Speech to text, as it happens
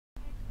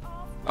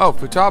Oh,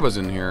 Futaba's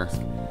in here.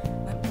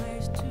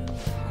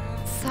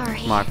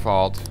 Sorry. My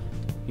fault.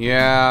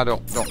 Yeah,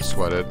 don't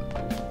sweat it.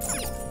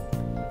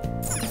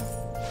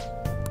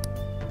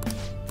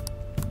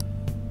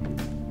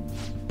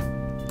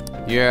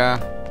 Yeah.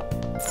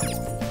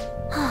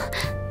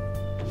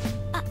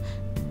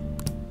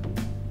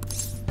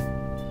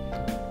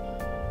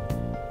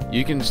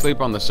 You can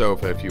sleep on the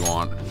sofa if you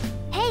want.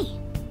 Hey.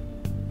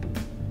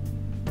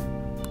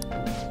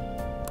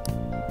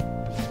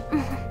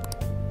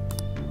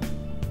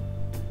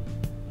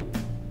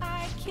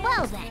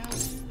 Well then.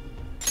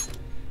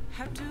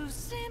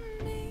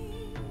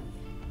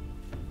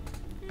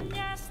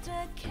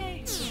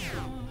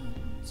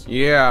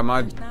 Yeah,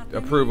 my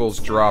approval's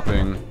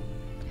dropping.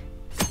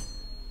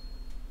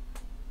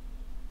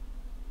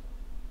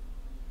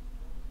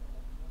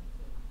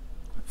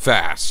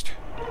 Fast.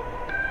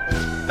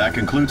 That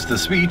concludes the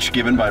speech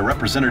given by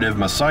Representative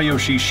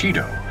Masayoshi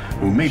Shido,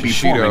 who may be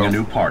forming a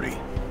new party.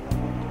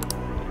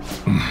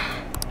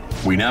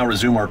 We now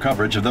resume our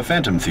coverage of the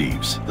Phantom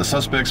Thieves, the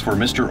suspects for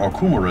Mr.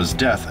 Okumura's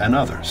death and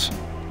others.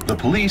 The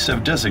police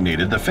have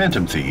designated the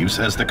Phantom Thieves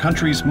as the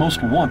country's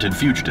most wanted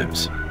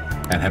fugitives,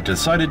 and have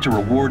decided to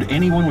reward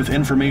anyone with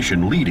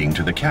information leading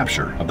to the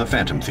capture of the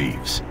Phantom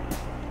Thieves.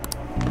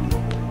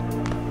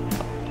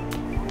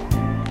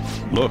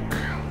 Look.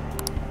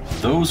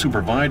 Those who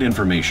provide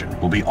information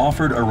will be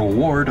offered a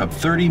reward of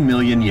 30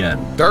 million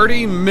yen.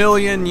 30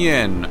 million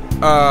yen.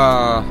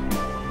 I'm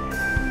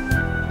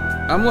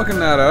looking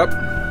that up.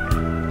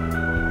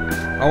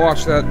 I'll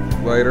watch that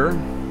later.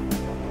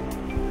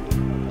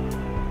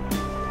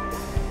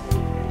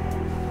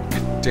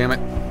 God damn it.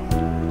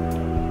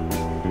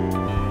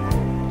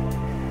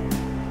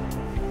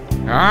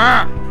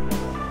 Ah!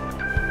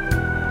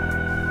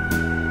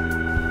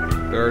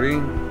 30.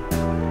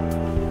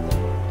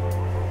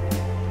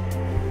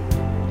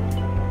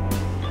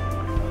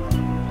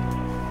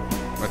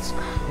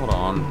 Hold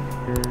on.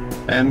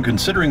 And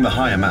considering the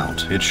high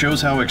amount, it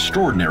shows how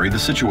extraordinary the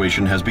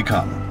situation has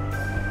become.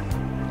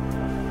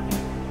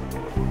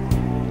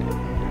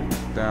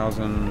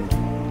 1,000.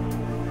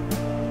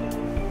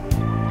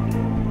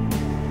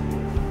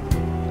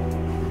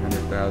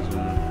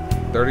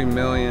 100,000. 30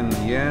 million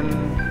yen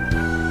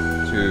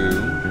to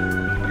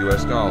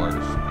US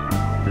dollars.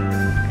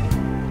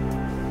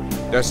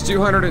 That's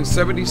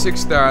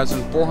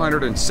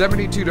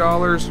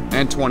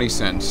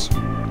 $276,472.20.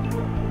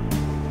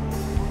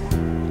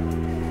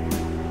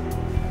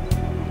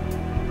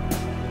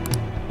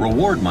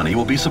 Reward money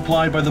will be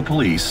supplied by the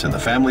police and the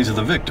families of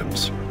the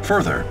victims.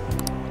 Further,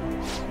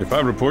 if I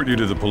report you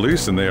to the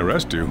police and they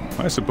arrest you,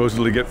 I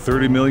supposedly get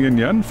 30 million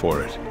yen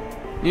for it.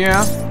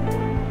 Yeah.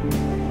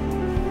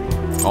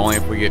 Only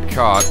if we get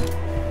caught.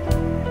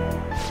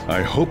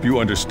 I hope you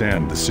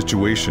understand the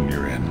situation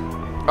you're in.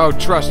 Oh,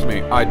 trust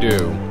me, I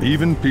do.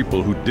 Even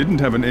people who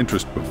didn't have an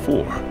interest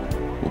before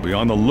will be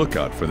on the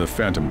lookout for the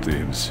Phantom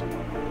Thieves.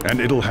 And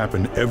it'll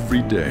happen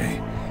every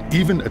day,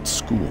 even at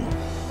school.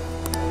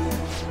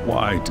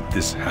 Why did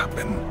this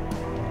happen?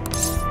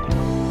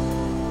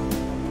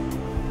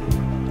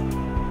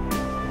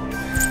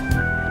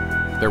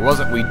 There was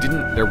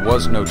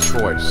no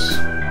choice.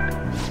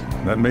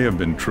 That may have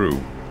been true,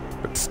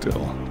 but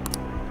still.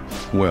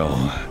 Well,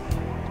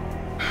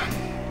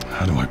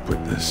 how do I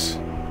put this?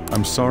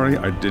 I'm sorry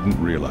I didn't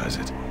realize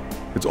it.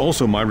 It's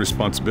also my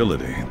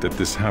responsibility that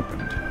this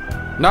happened.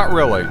 Not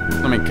really.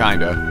 I mean,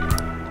 kinda.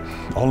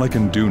 All I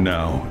can do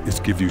now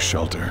is give you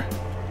shelter.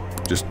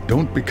 Just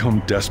don't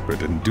become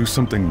desperate and do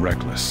something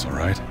reckless, all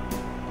right?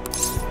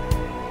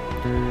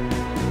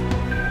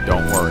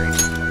 Don't worry.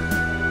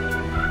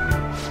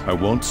 I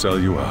won't sell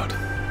you out.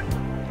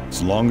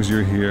 As long as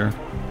you're here,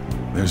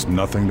 there's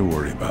nothing to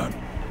worry about.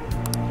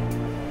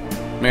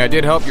 I mean, I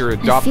did help your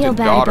adopted I feel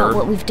bad daughter. about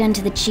what we've done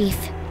to the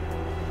chief.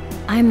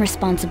 I'm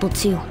responsible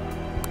too.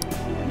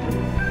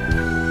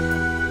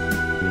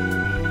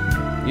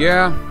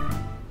 Yeah.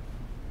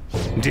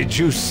 Did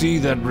you see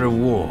that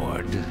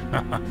reward?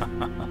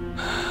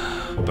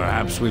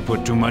 Perhaps we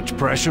put too much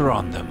pressure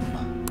on them.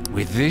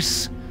 With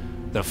this,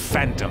 the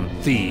Phantom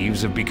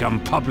Thieves have become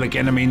public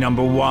enemy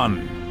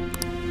 #1.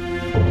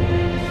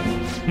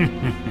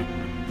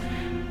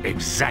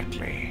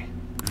 Exactly.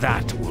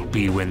 That will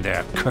be when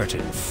their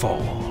curtain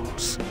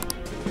falls.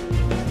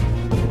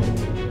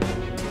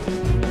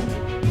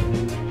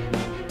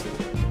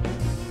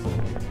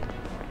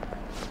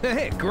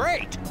 Hey,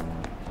 great!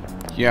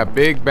 Yeah,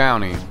 big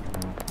bounty.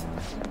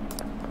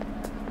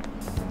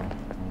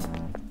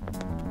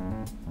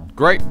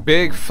 Great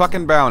big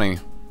fucking bounty.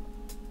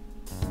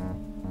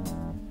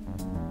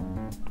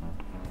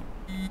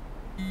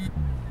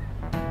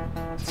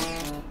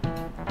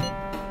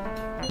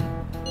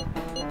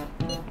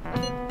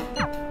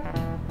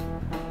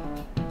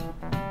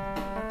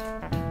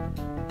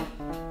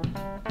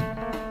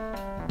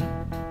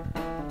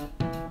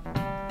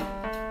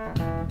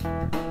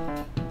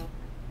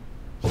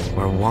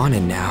 We're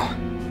wanted now.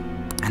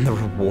 And the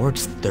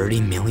reward's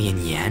 30 million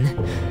yen?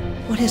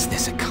 What is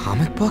this, a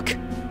comic book?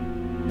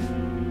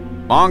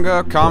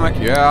 Manga, comic,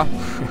 yeah.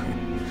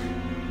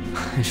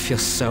 It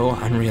feels so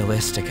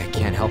unrealistic I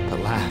can't help but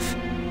laugh.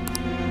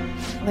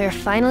 We're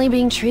finally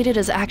being treated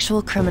as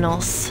actual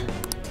criminals.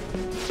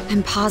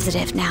 I'm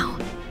positive now.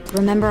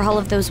 Remember all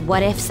of those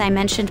what-ifs I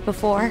mentioned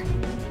before?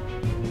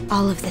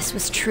 All of this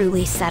was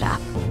truly set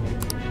up.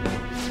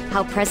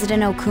 How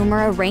President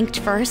Okumura ranked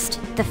first,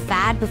 the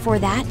Fad before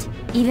that,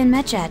 even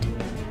Medjed.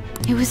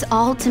 It was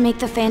all to make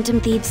the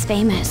Phantom Thieves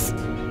famous.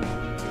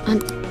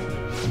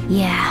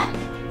 Yeah.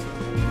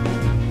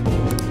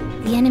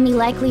 The enemy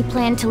likely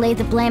planned to lay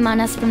the blame on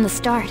us from the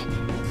start,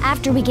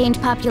 after we gained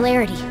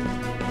popularity.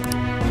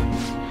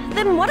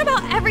 Then what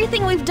about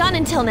everything we've done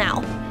until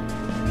now?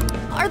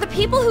 Are the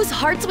people whose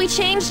hearts we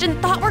changed and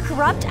thought were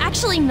corrupt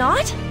actually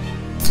not?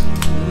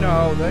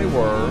 No, they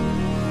were.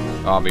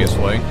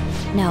 Obviously.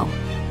 No.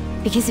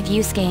 Because of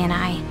Yusuke and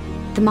I,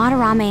 the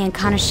Madarame and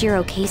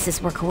Kaneshiro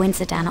cases were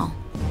coincidental.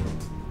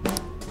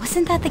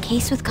 Wasn't that the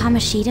case with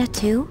Kamoshida,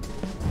 too?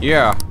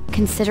 Yeah.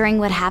 Considering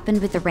what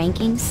happened with the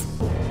rankings,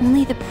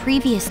 only the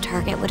previous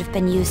target would have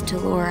been used to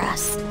lure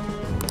us.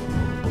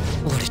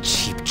 What a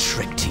cheap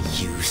trick to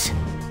use.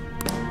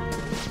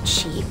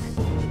 Cheap.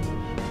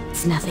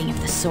 It's nothing of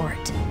the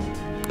sort.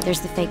 There's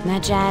the fake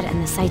Medjed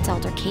and the site's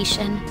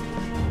altercation.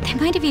 They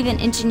might have even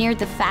engineered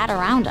the Fad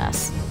around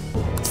us.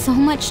 So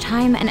much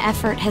time and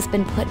effort has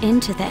been put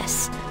into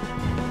this.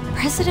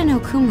 President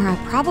Okumura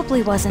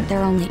probably wasn't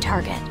their only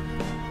target.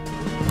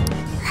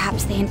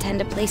 Perhaps they intend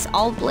to place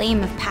all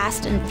blame of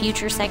past and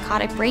future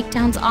psychotic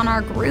breakdowns on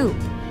our group.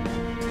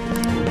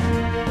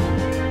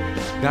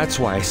 That's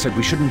why I said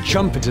we shouldn't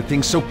jump into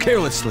things so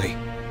carelessly.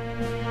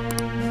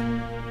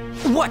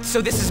 What,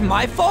 so this is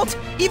my fault?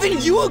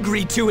 Even you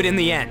agreed to it in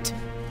the end.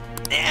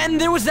 And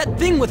there was that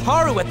thing with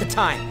Haru at the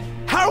time.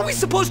 How are we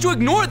supposed to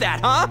ignore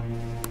that, huh?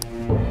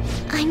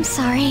 I'm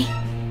sorry.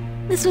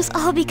 This was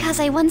all because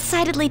I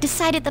one-sidedly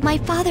decided that my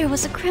father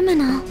was a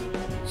criminal.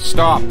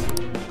 Stop.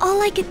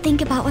 All I could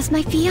think about was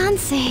my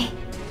fiancé.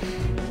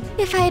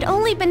 If I had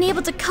only been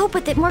able to cope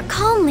with it more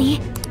calmly.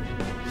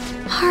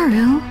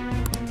 Haru?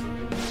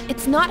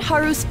 It's not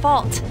Haru's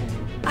fault.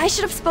 I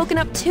should have spoken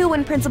up too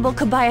when Principal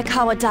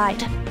Kobayakawa died.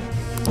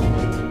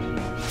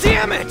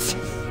 Damn it!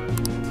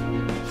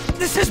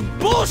 This is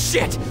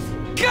bullshit!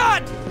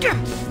 God!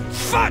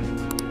 Fuck!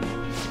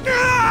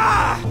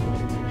 Ah!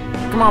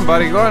 Come on,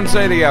 buddy. Go ahead and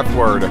say the F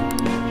word.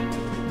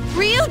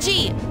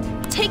 Ryuji!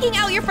 Taking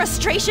out your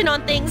frustration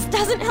on things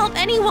doesn't help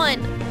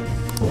anyone!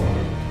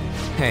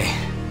 Hey,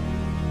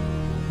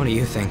 what do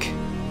you think?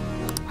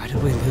 Why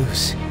did we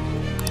lose?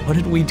 What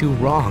did we do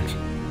wrong?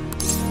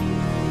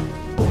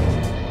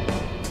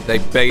 They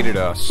baited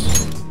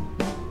us.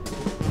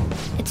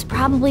 It's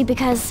probably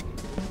because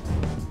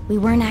we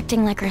weren't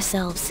acting like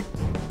ourselves.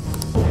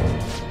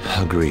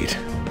 Agreed.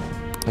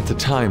 At the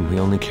time, we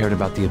only cared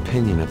about the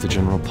opinion of the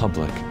general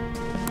public.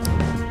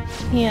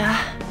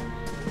 Yeah,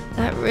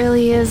 that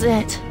really is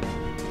it.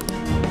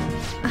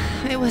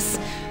 I was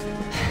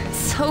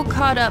so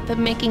caught up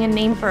in making a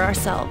name for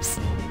ourselves.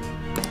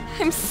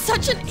 I'm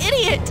such an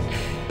idiot!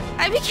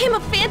 I became a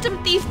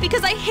phantom thief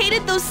because I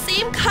hated those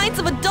same kinds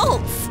of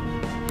adults!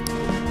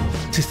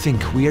 To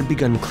think we had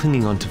begun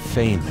clinging onto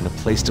fame and a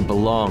place to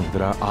belong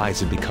that our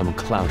eyes had become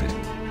clouded.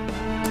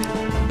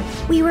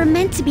 We were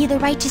meant to be the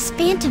righteous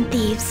phantom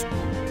thieves,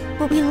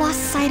 but we lost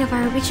sight of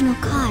our original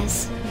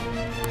cause.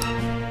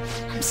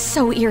 I'm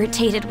so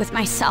irritated with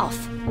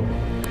myself.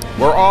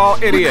 We're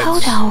all idiots.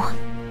 Makoto.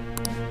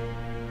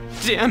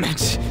 Damn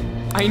it!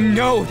 I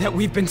know that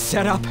we've been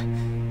set up,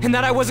 and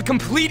that I was a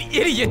complete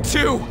idiot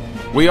too!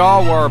 We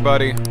all were,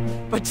 buddy.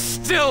 But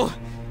still,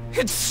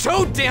 it's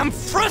so damn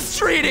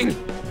frustrating!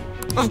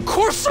 Of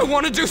course I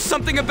want to do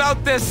something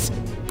about this!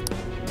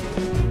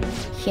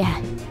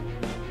 Yeah.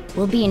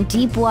 We'll be in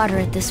deep water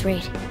at this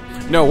rate.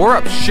 No, we're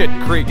up shit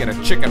creek in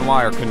a chicken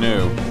wire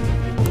canoe.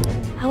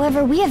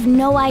 However, we have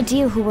no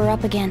idea who we're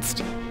up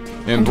against.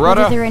 And whether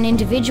brother, they're an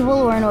individual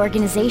or an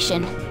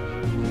organization.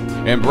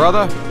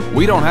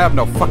 we don't have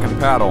no fucking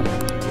paddle.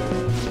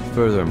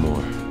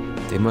 Furthermore,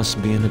 they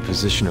must be in a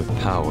position of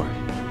power,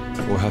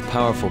 or have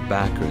powerful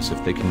backers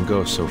if they can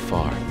go so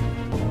far.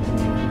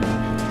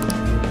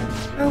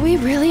 Are we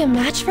really a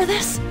match for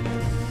this?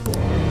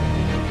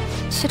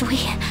 Should we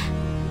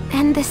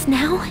end this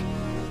now?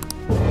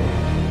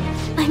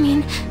 I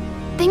mean,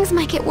 things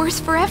might get worse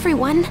for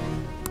everyone.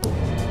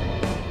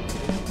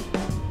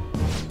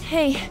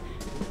 Hey,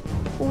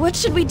 what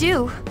should we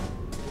do?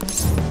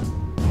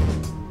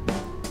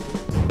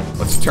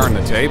 Let's turn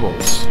the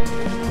tables.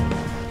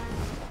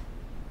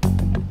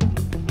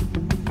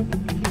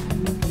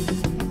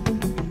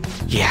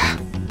 Yeah.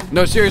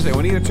 No, seriously,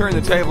 we need to turn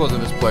the tables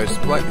in this place.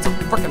 Like, it's a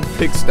fucking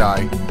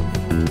pigsty.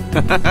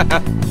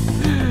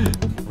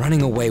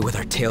 Running away with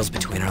our tails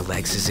between our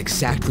legs is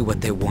exactly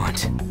what they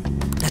want.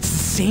 That's the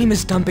same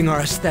as dumping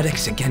our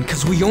aesthetics again,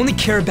 because we only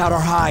care about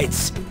our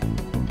hides.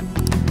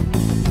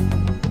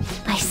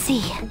 I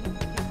see.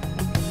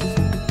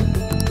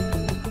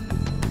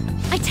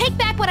 I take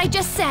back what I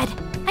just said.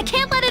 I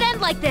can't let it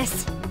end like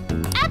this.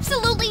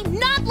 Absolutely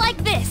not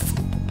like this.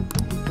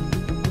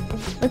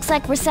 Looks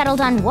like we're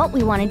settled on what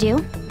we want to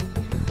do.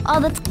 All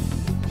that's...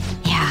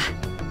 Yeah,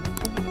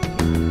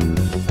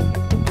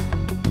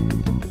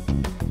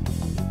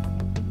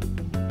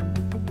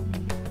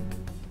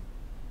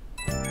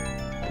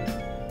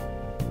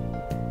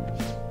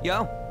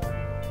 Yo.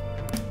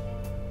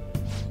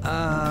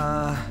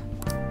 I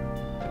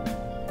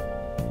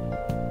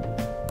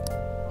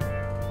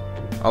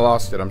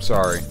lost it, I'm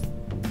sorry.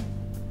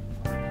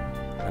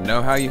 I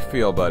know how you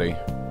feel, buddy.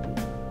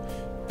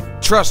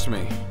 Trust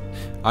me,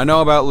 I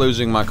know about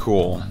losing my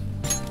cool.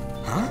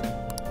 Huh?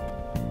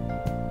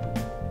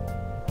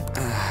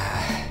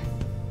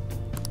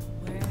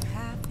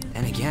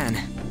 And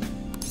again.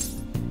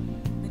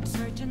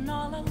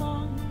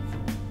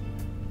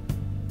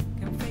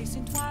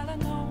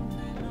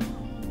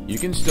 You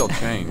can still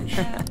change.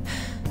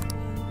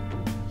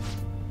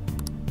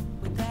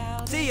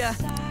 See ya.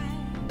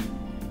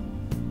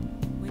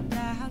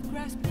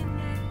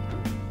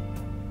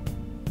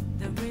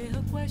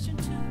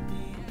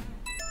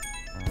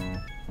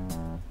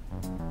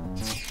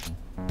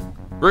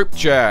 Group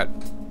chat.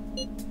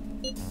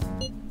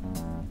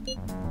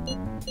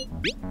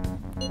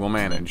 We'll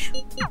manage.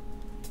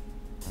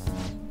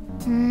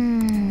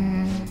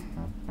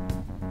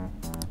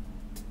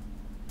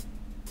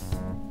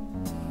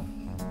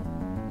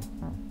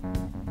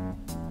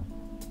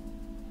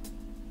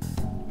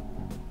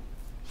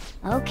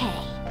 Okay.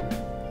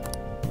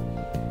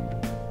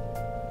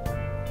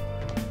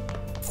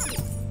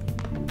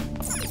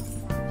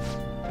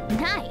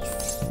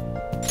 Nice.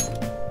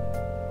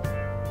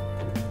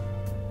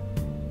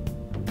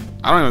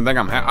 I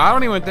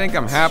don't even think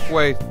I'm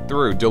halfway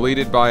through.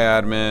 Deleted by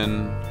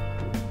admin.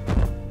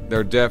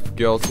 They're deaf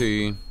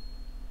guilty.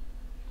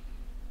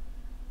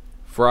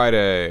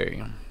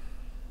 Friday.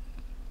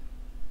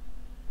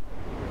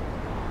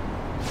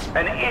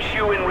 An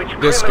issue in which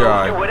This criminals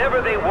guy. do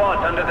whatever they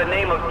want under the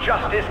name of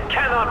justice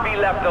cannot be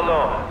left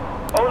alone.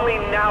 Only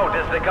now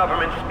does the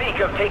government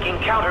speak of taking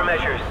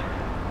countermeasures.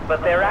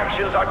 But their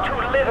actions are too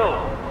little,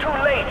 too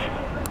late.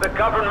 The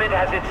government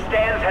as it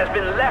stands has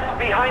been left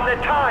behind the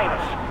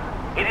times.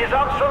 It is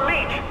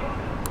obsolete.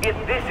 If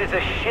this is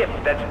a ship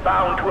that's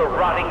bound to a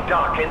rotting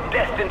dock and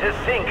destined to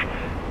sink,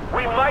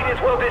 we might as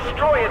well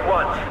destroy it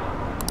once.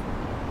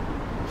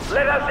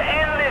 Let us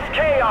end this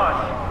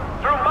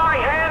chaos through my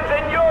hands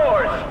and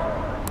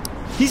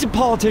yours. He's a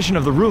politician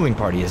of the ruling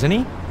party, isn't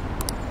he?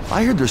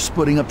 I heard they're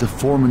splitting up to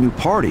form a new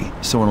party,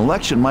 so an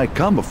election might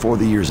come before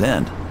the year's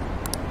end.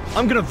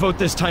 I'm gonna vote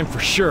this time for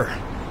sure.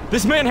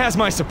 This man has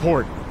my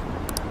support.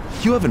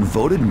 You haven't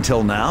voted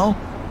until now?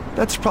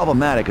 That's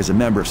problematic as a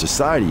member of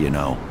society, you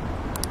know.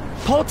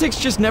 Politics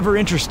just never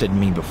interested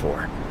me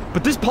before.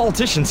 But this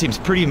politician seems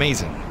pretty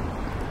amazing.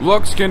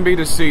 Looks can be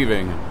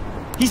deceiving.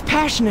 He's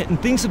passionate and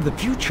thinks of the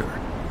future.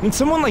 I mean,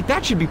 someone like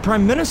that should be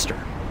prime minister.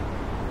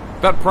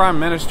 That prime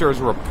ministers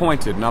were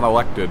appointed, not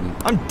elected.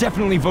 I'm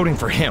definitely voting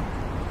for him.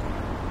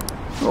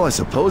 Well, I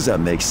suppose that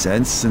makes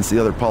sense, since the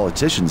other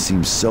politicians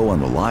seem so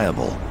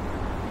unreliable.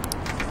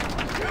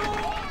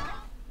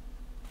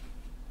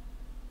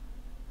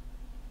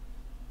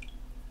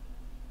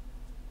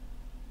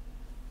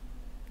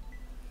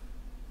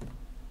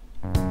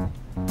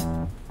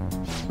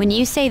 When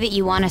you say that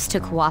you want us to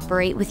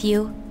cooperate with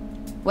you,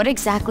 what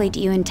exactly do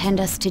you intend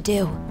us to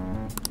do?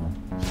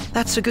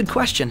 That's a good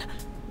question.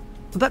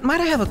 But might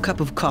I have a cup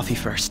of coffee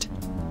first?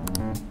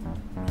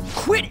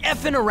 Quit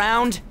effing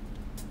around!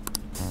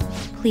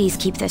 Please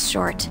keep this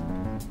short.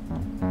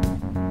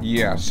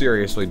 Yeah,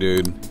 seriously,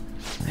 dude.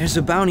 There's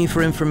a bounty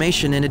for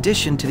information in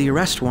addition to the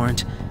arrest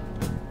warrant.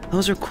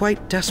 Those are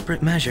quite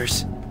desperate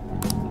measures.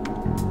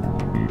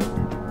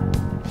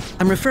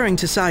 I'm referring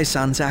to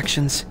Sai-san's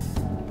actions.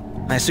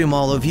 I assume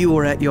all of you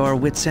are at your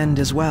wits' end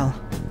as well.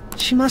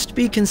 She must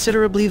be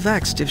considerably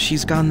vexed if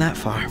she's gone that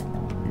far.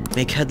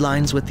 Make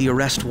headlines with the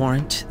arrest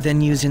warrant,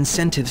 then use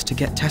incentives to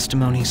get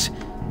testimonies.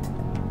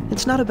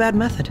 It's not a bad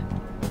method.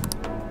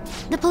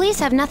 The police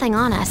have nothing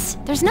on us.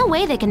 There's no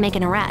way they can make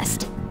an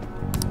arrest.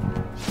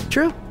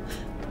 True.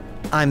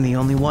 I'm the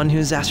only one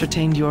who's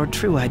ascertained your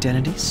true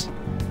identities.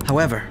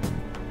 However,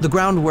 the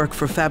groundwork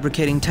for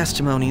fabricating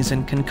testimonies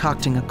and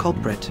concocting a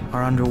culprit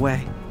are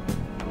underway.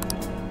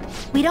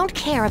 We don't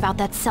care about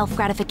that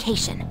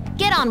self-gratification.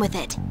 Get on with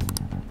it!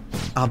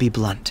 I'll be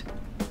blunt.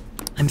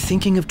 I'm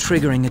thinking of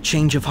triggering a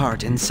change of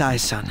heart in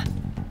Sai-san.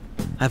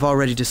 I've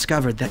already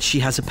discovered that she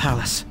has a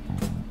palace.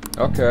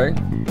 Okay.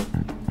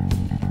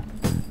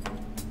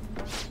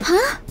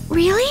 Huh?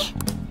 Really?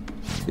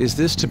 Is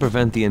this to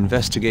prevent the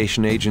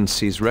investigation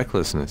agency's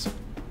recklessness?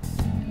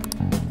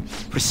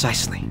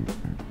 Precisely.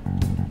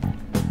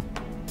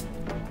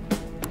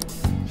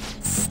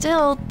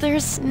 Still,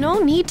 there's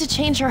no need to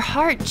change her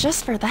heart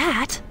just for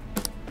that.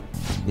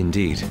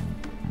 Indeed.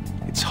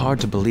 It's hard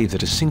to believe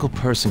that a single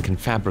person can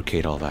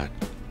fabricate all that.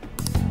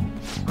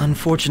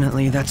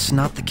 Unfortunately, that's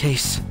not the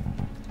case.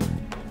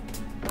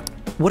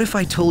 What if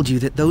I told you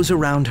that those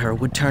around her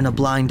would turn a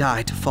blind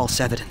eye to false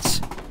evidence?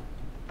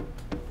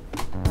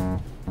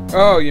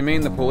 Oh, you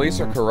mean the police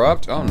are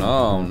corrupt? Oh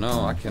no,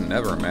 no, I can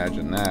never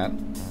imagine that.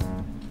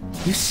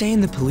 You saying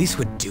the police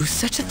would do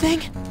such a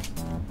thing?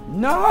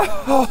 No!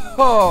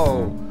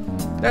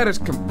 That is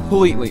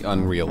completely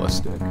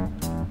unrealistic.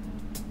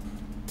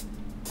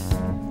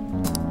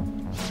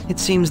 It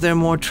seems they're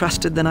more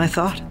trusted than I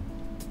thought.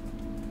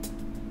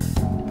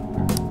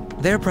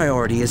 Their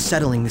priority is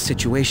settling the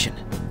situation.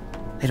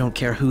 They don't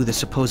care who the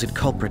supposed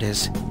culprit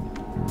is.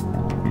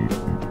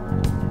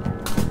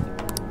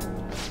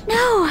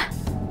 No!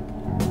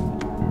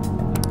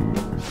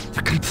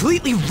 They're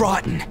completely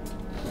rotten!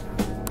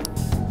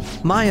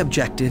 My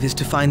objective is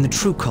to find the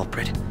true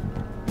culprit.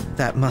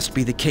 That must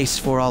be the case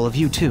for all of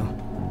you too.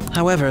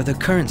 However, the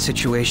current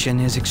situation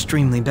is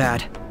extremely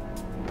bad.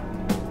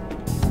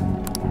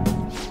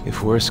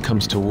 If worst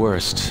comes to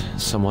worst,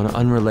 someone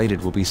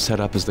unrelated will be set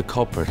up as the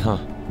culprit, huh?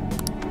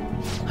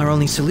 Our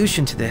only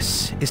solution to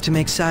this is to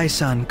make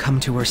Sai-san come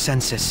to her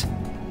senses.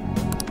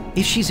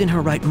 If she's in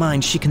her right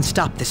mind, she can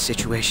stop this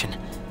situation.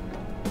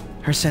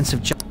 Her sense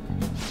of justice.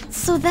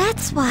 So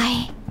that's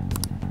why...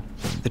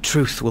 The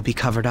truth will be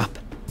covered up,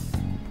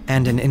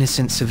 and an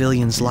innocent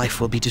civilian's life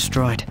will be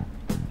destroyed.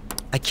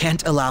 I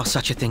can't allow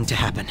such a thing to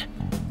happen.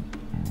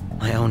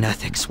 My own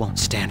ethics won't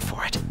stand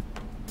for it.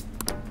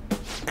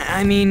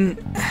 I mean,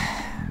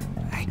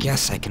 I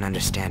guess I can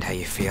understand how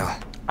you feel.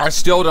 I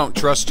still don't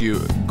trust you,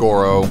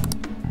 Goro.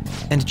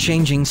 And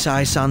changing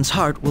Sai-san's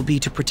heart will be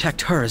to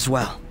protect her as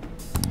well.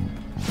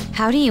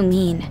 How do you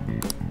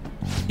mean?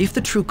 If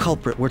the true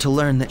culprit were to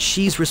learn that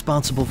she's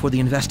responsible for the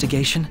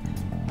investigation,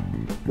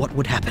 what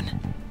would happen?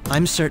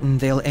 I'm certain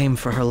they'll aim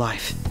for her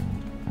life.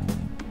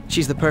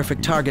 She's the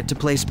perfect target to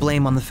place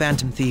blame on the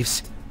Phantom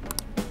Thieves.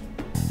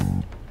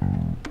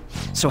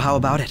 So how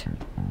about it?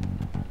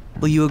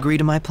 Will you agree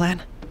to my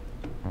plan?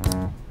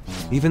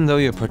 Even though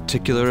you're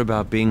particular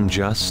about being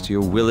just, you're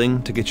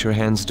willing to get your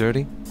hands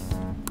dirty?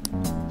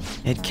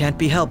 It can't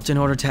be helped in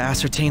order to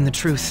ascertain the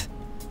truth.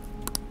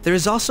 There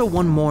is also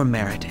one more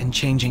merit in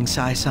changing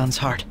Sai-san's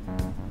heart.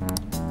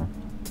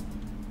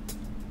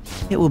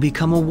 It will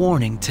become a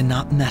warning to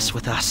not mess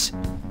with us.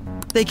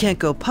 They can't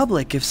go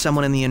public if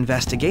someone in the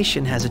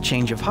investigation has a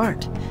change of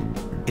heart.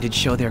 It'd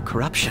show their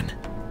corruption.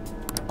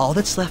 All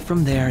that's left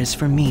from there is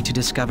for me to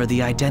discover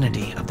the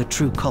identity of the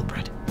true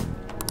culprit.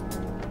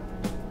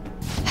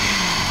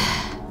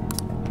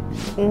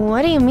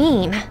 What do you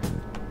mean?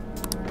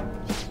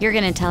 You're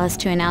gonna tell us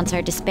to announce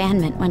our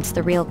disbandment once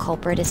the real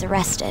culprit is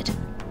arrested,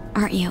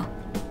 aren't you?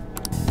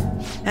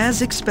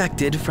 As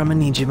expected from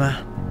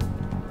Onijima.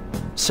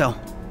 So,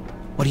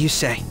 what do you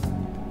say?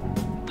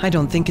 I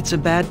don't think it's a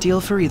bad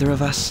deal for either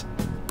of us.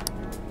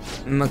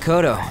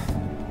 Makoto,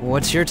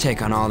 what's your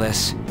take on all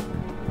this?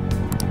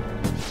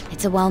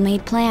 It's a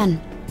well-made plan.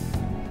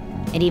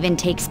 It even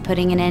takes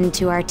putting an end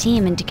to our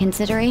team into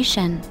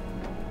consideration.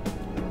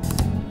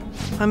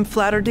 I'm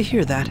flattered to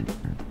hear that.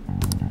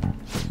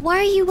 Why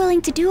are you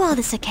willing to do all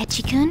this,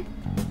 Akechi-kun?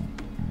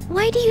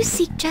 Why do you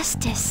seek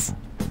justice?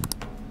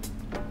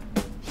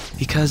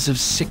 Because of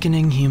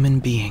sickening human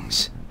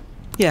beings.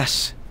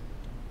 Yes.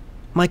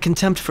 My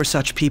contempt for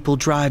such people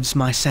drives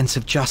my sense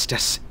of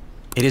justice.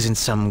 It isn't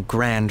some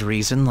grand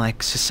reason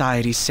like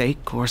society's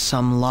sake or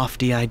some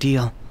lofty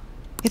ideal.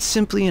 It's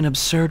simply an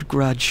absurd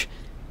grudge.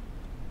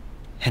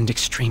 And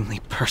extremely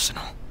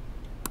personal.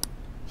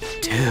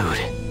 Dude.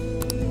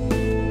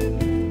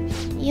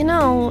 You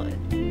know,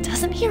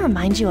 doesn't he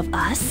remind you of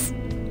us?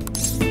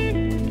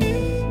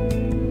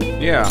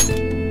 Yeah,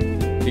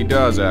 he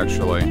does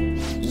actually.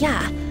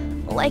 Yeah,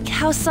 like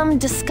how some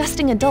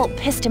disgusting adult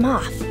pissed him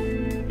off.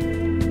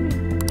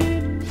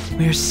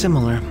 We're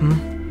similar,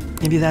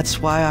 Maybe that's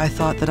why I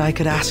thought that I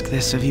could ask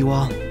this of you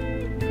all.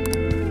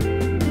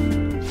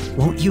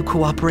 Won't you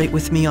cooperate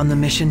with me on the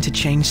mission to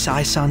change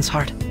Sai-san's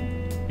heart?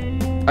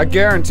 I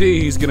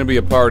guarantee he's gonna be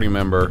a party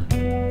member.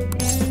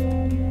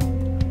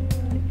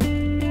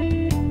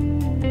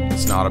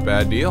 It's not a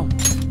bad deal.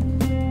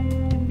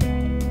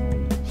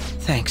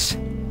 Thanks.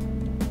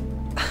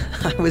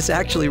 I was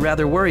actually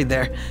rather worried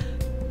there.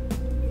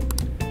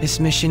 This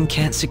mission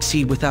can't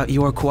succeed without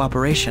your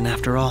cooperation,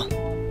 after all.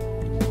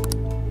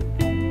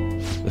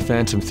 The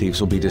Phantom Thieves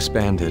will be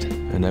disbanded,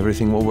 and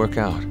everything will work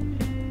out.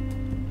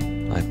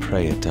 I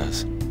pray it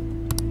does.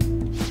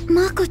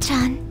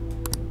 Mako-chan.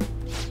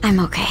 I'm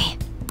okay.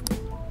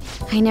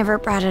 I never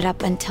brought it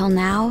up until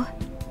now,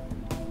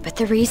 but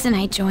the reason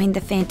I joined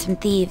the Phantom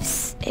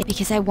Thieves is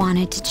because I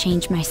wanted to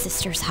change my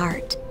sister's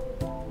heart.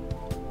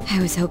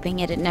 I was hoping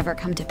it'd never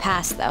come to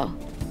pass, though.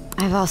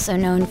 I've also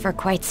known for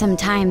quite some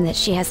time that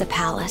she has a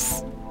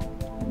palace.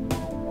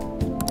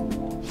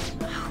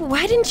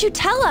 Why didn't you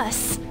tell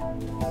us?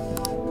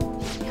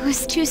 It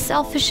was too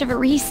selfish of a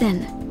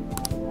reason.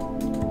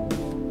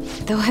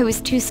 Though I was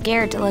too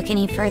scared to look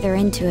any further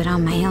into it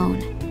on my own.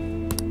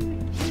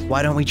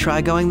 Why don't we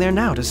try going there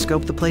now to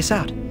scope the place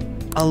out?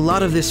 A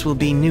lot of this will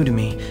be new to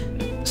me,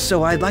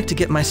 so I'd like to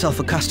get myself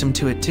accustomed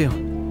to it too.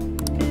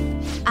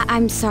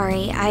 I'm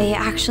sorry, I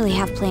actually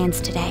have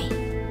plans today.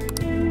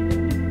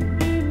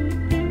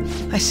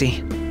 I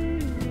see.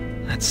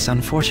 That's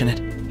unfortunate.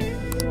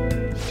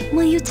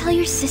 Will you tell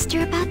your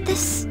sister about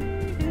this?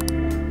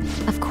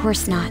 Of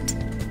course not.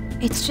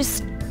 It's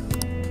just...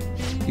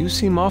 You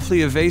seem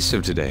awfully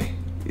evasive today.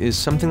 Is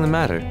something the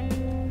matter?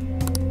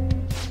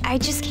 I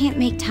just can't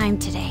make time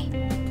today.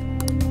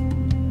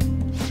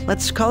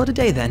 Let's call it a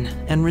day then,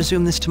 and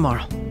resume this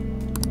tomorrow.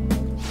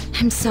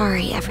 I'm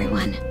sorry,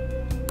 everyone.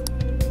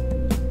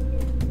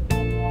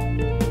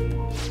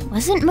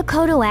 Wasn't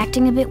Makoto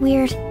acting a bit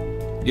weird?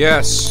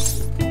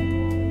 Yes.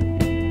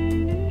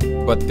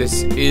 But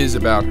this is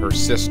about her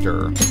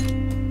sister.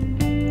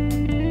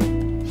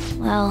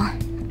 Well,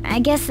 I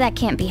guess that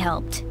can't be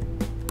helped.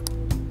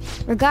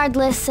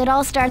 Regardless, it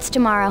all starts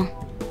tomorrow.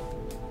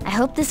 I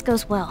hope this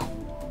goes well.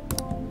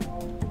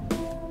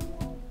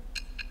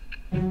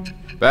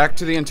 Back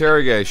to the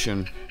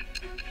interrogation.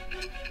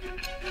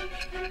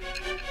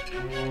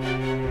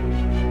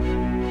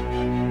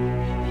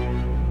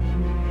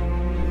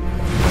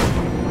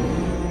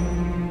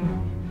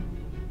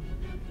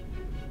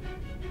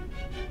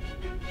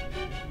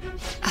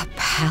 A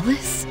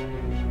palace?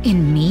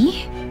 In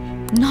me?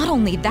 Not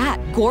only that,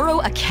 Goro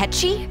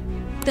Akechi?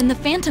 Then the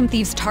Phantom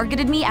Thieves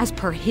targeted me as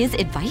per his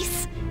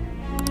advice?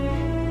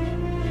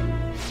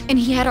 And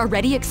he had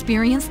already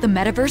experienced the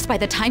metaverse by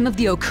the time of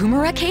the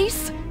Okumura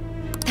case?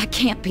 That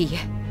can't be.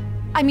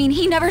 I mean,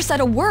 he never said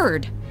a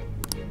word.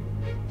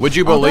 Would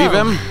you believe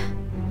him?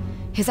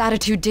 His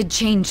attitude did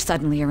change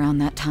suddenly around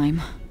that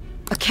time.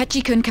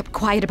 Akechi-kun kept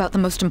quiet about the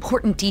most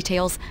important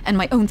details, and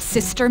my own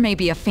sister may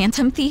be a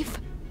Phantom Thief?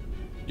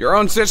 Your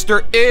own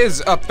sister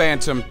is a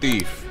Phantom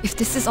Thief. If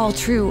this is all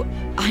true,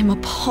 I'm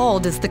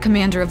appalled as the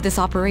commander of this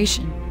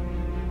operation.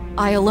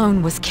 I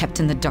alone was kept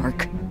in the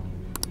dark.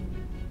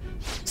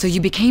 So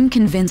you became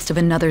convinced of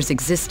another's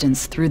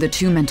existence through the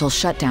 2 mental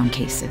shutdown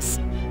cases.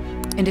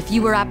 And if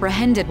you were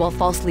apprehended while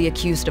falsely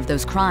accused of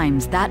those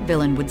crimes, that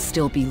villain would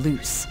still be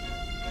loose.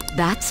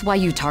 That's why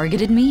you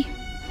targeted me?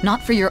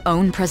 Not for your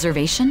own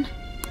preservation?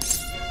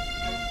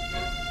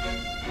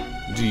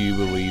 Do you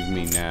believe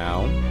me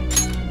now?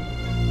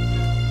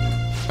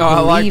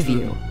 Believe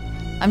you.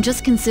 I'm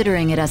just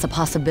considering it as a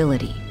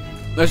possibility.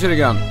 I should have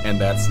gone. And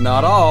that's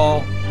not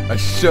all. I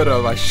should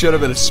have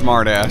been a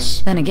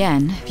smartass. Then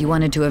again, if you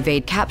wanted to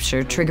evade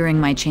capture, triggering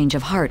my change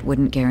of heart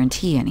wouldn't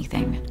guarantee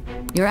anything.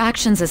 Your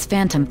actions as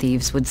Phantom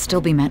Thieves would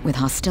still be met with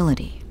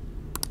hostility.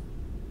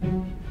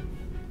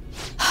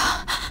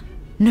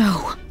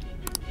 No.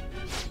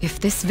 If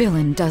this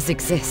villain does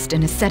exist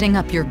and is setting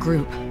up your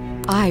group,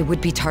 I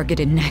would be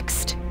targeted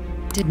next.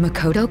 Did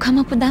Makoto come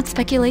up with that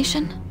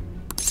speculation?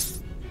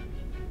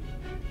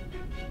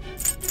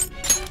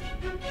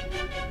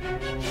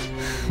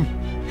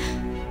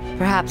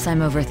 Perhaps I'm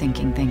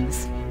overthinking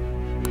things.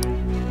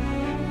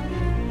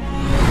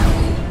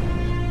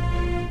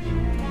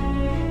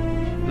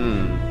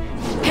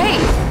 Hey!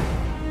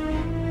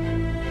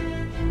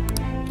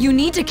 You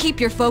need to keep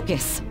your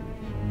focus.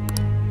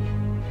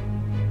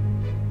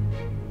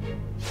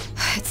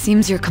 It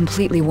seems you're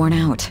completely worn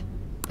out,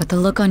 but the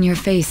look on your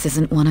face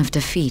isn't one of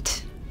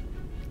defeat.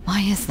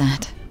 Why is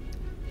that?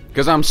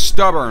 Because I'm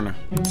stubborn.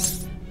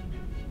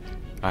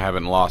 I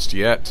haven't lost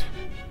yet.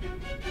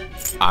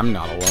 I'm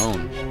not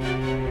alone.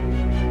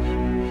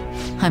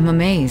 I'm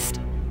amazed.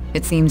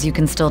 It seems you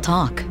can still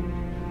talk.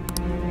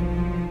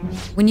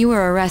 When you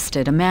were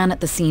arrested, a man at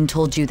the scene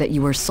told you that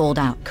you were sold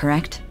out,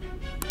 correct?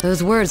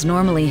 Those words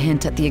normally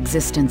hint at the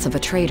existence of a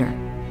traitor.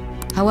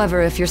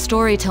 However, if your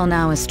story till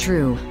now is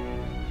true,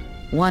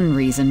 one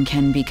reason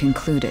can be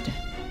concluded.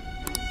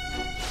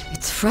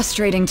 It's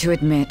frustrating to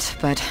admit,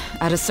 but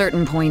at a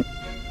certain point...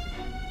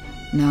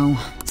 No,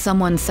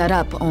 someone set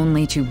up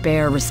only to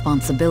bear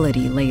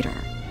responsibility later.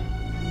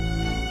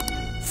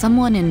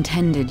 Someone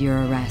intended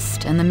your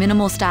arrest, and the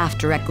minimal staff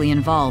directly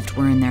involved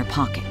were in their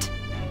pocket.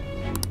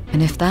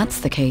 And if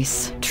that's the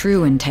case,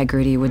 true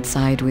integrity would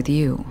side with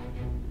you.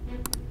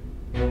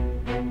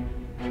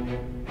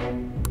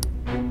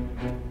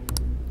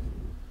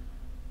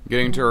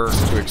 Getting to her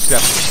to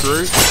accept the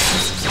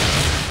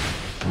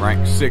truth.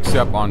 Rank 6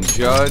 up on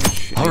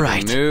Judge. All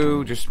right.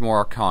 New, just more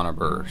Arcana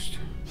burst.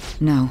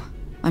 No,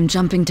 I'm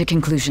jumping to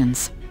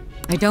conclusions.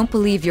 I don't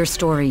believe your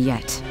story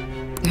yet.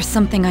 There's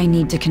something I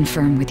need to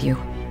confirm with you.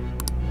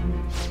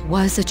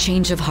 Was a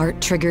change of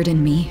heart triggered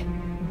in me?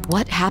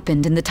 What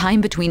happened in the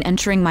time between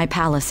entering my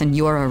palace and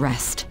your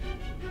arrest?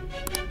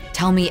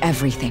 Tell me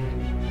everything.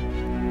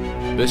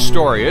 This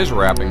story is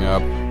wrapping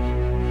up.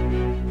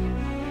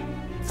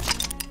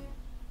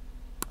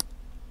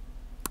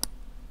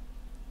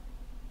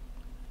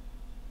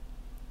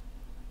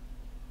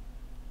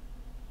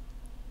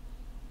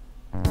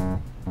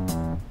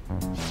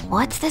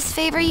 What's this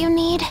favor you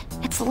need?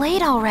 It's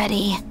late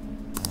already.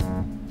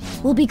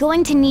 We'll be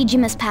going to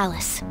Nijima's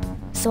palace,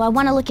 so I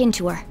want to look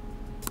into her.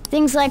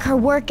 Things like her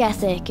work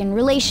ethic and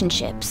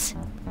relationships.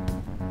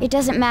 It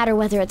doesn't matter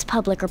whether it's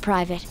public or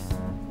private.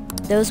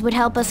 Those would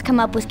help us come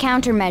up with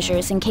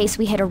countermeasures in case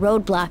we hit a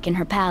roadblock in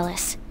her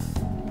palace.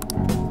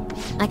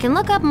 I can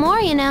look up more,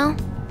 you know.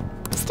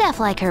 Stuff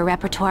like her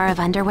repertoire of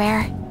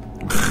underwear.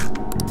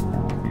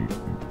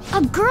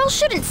 A girl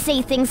shouldn't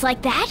say things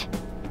like that.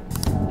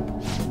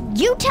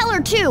 You tell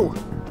her too!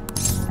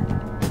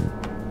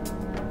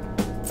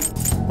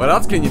 What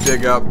else can you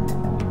dig up?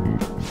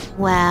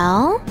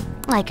 Well,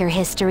 like her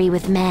history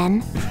with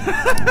men.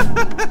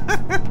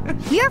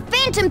 You're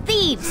Phantom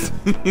Thieves!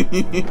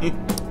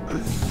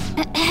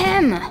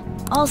 Ahem.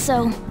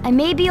 Also, I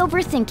may be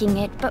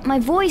overthinking it, but my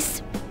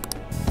voice...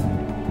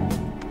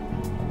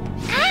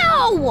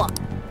 Ow!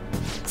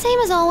 Same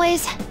as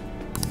always.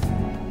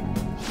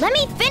 Let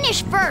me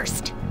finish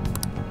first!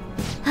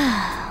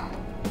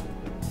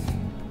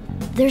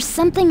 There's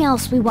something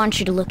else we want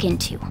you to look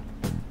into.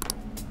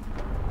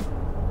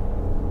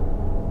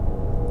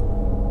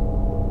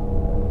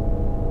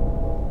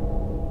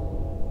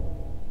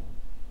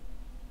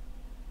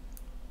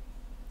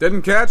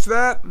 Didn't catch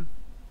that?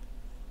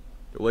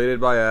 Deleted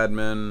by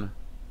admin.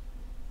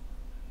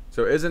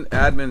 So isn't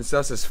admin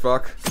sus as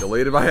fuck?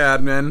 Deleted by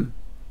admin.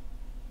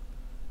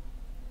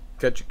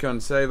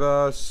 Ketchikun save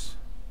us.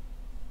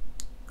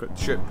 Quit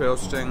shit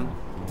posting.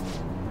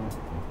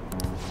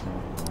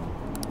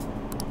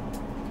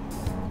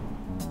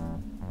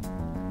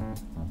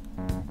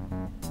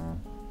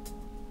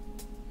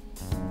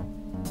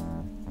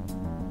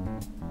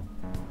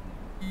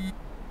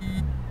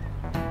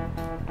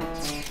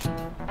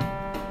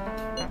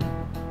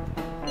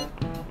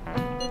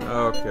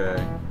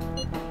 Okay.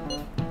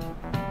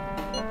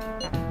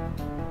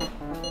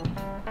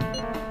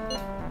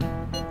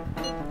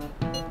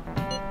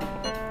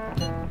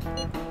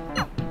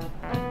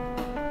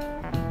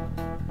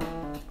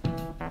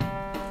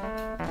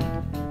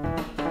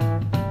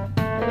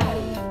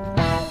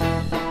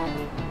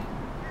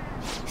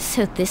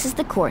 So this is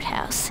the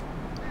courthouse.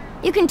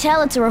 You can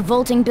tell it's a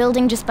revolting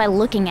building just by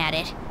looking at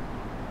it.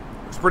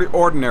 It's pretty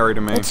ordinary to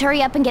me. Let's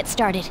hurry up and get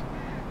started.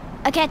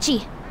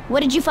 Akechi,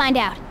 what did you find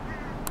out?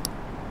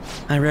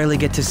 I rarely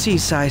get to see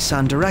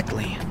Sai-san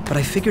directly, but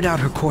I figured out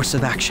her course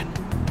of action.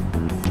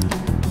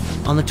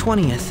 On the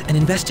 20th, an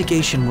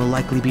investigation will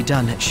likely be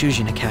done at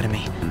Shujin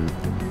Academy,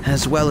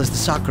 as well as the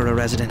Sakura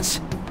residence.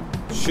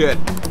 Shit.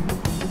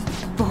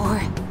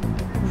 For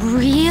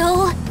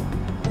real?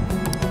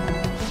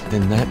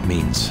 Then that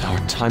means our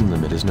time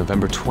limit is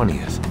November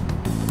 20th.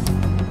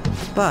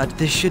 But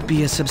this should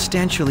be a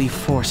substantially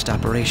forced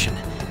operation.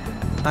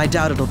 I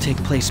doubt it'll take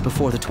place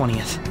before the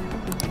 20th.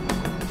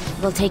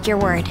 We'll take your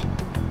word.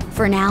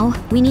 For now,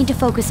 we need to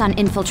focus on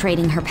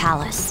infiltrating her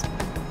palace.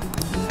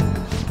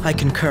 I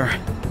concur.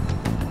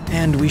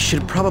 And we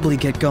should probably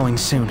get going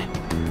soon.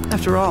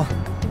 After all,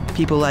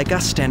 people like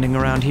us standing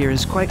around here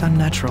is quite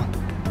unnatural.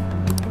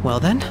 Well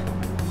then.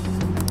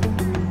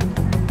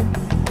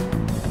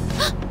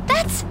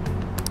 That's...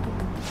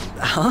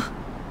 Huh?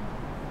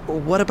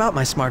 What about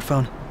my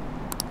smartphone?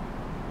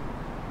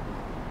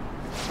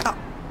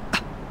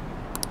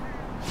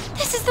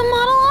 This is the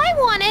model I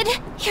wanted!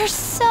 You're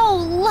so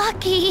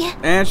lucky!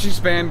 And she's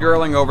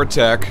fangirling over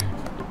tech.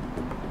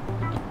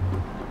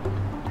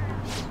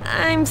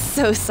 I'm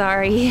so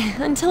sorry.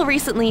 Until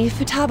recently,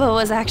 Futaba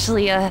was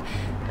actually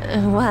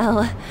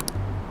well...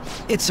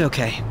 It's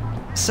okay.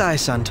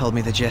 Sai-san told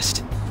me the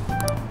gist.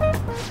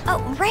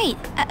 Oh, right.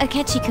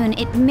 Akechi-kun,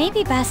 it may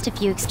be best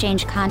if you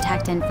exchange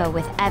contact info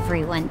with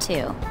everyone,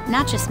 too.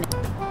 Not just me.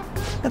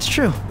 That's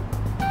true.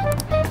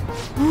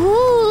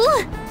 Ooh!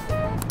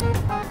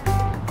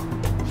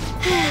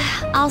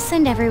 I'll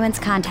send everyone's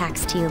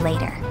contacts to you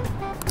later.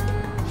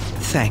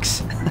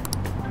 Thanks.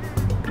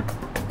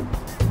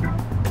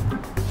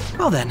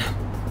 Well then,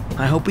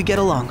 I hope we get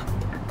along.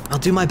 I'll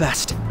do my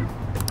best.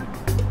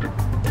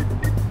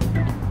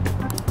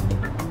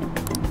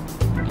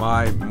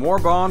 My more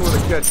bond with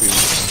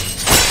Akechi.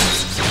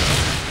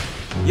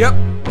 Yep.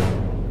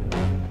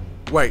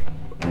 Wait.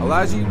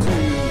 Allows you to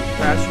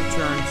pass your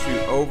turn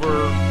to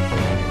over...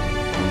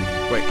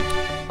 Wait.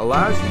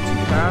 Allows you to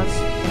pass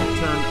your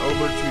turn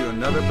over to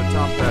another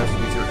baton pass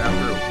user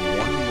after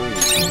one move.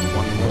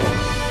 One more.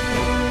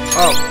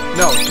 Oh,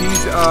 no.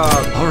 He's a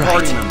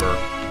party member.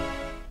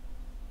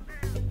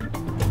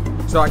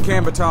 So I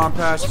can baton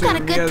pass to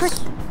him,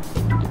 yes.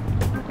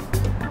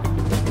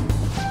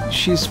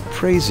 She's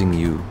praising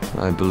you,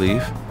 I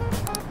believe.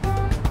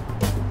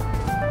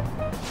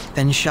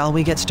 Then shall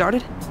we get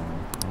started?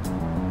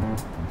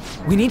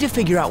 We need to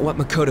figure out what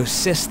Makoto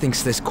Sis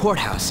thinks this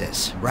courthouse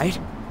is, right?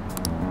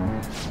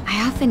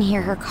 I often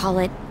hear her call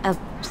it a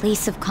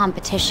place of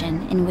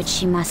competition in which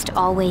she must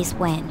always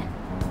win.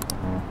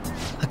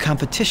 A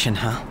competition,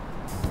 huh?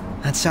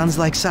 That sounds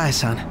like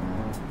Sai-san.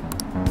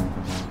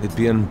 It'd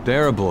be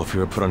unbearable if we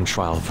were put on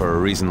trial for a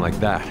reason like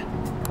that.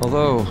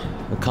 Although,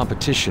 a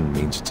competition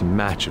means it's a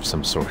match of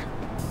some sort.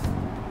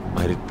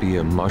 Might it be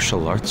a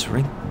martial arts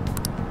ring?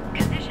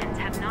 Conditions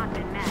have not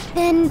been met.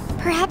 Then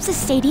perhaps a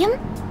stadium?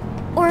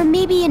 Or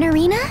maybe an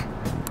arena?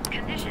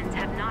 Conditions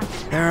have not been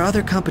met. There are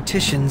other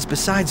competitions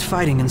besides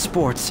fighting and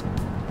sports.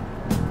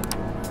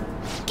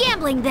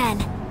 Gambling, then!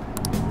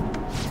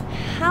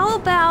 How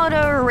about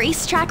a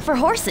racetrack for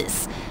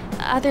horses?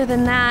 Other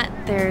than that,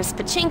 there's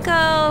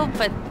pachinko,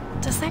 but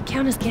does that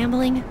count as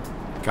gambling?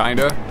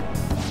 Kinda.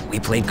 We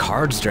played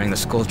cards during the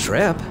school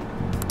trip.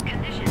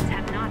 Conditions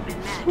have not been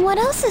met. What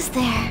else is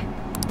there?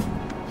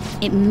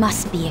 It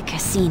must be a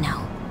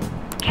casino.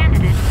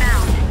 Candidate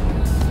found.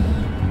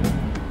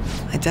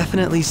 I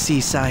definitely see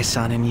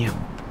Sai-san in you.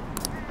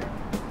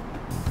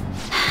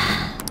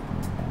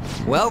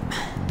 Well,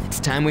 it's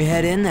time we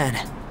head in then.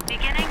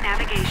 Beginning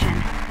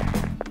navigation.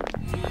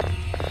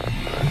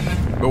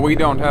 But we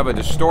don't have a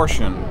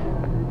distortion.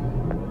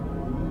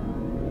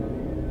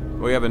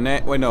 We have a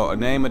name. Wait, no, a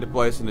name, a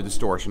place, and a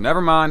distortion. Never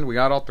mind. We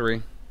got all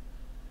three.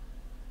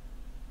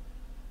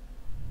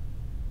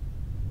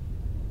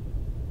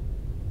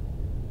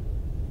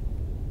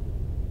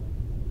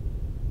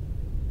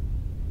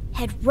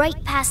 Head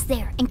right past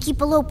there and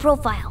keep a low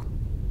profile.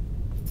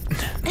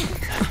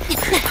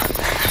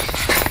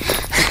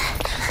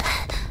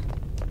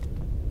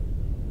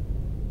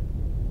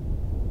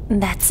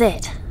 That's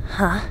it,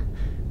 huh?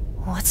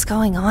 What's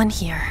going on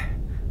here?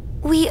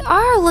 We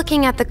are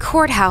looking at the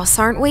courthouse,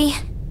 aren't we?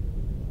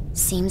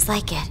 Seems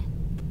like it.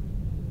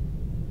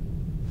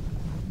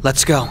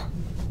 Let's go.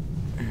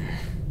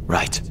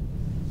 Right.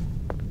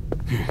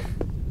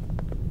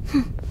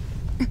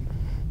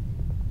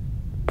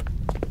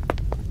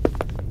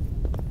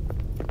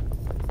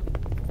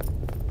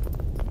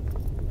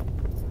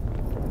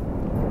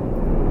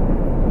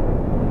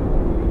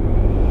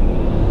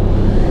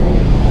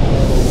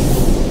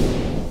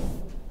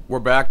 We're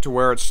back to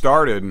where it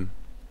started.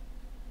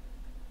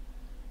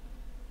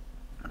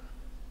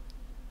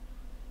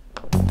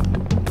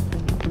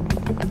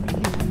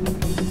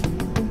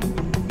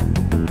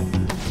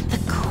 The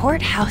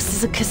courthouse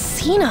is a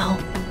casino.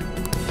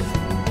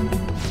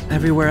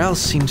 Everywhere else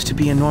seems to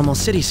be a normal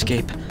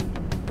cityscape.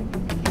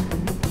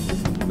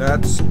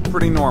 That's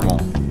pretty normal.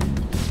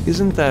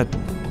 Isn't that...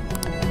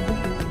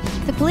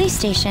 The police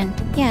station,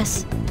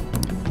 yes.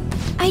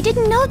 I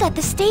didn't know that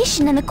the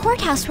station and the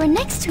courthouse were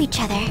next to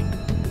each other.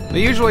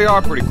 They usually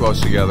are pretty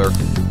close together.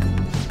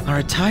 Our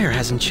attire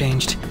hasn't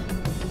changed.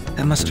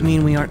 That must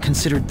mean we aren't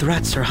considered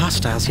threats or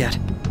hostiles yet.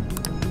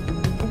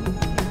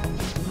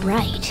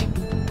 Right.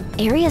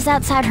 Areas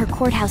outside her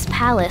courthouse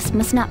palace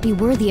must not be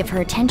worthy of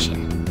her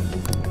attention.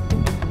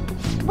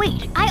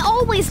 Wait, I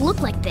always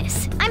look like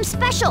this. I'm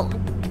special.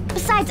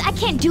 Besides, I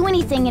can't do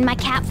anything in my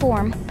cat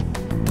form.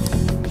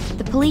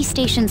 The police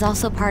station's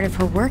also part of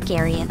her work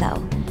area,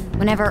 though,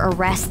 whenever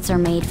arrests are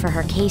made for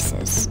her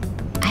cases.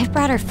 I've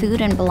brought her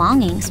food and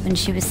belongings when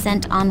she was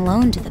sent on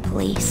loan to the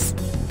police.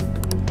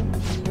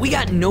 We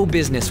got no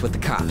business with the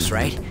cops,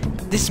 right?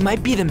 This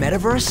might be the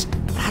metaverse,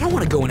 but I don't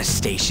want to go in a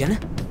station.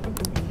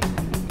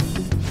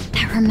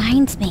 That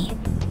reminds me.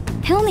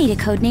 He'll need a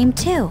code name,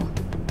 too.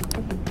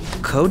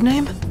 Code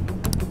name?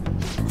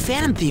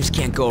 Phantom thieves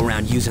can't go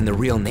around using the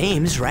real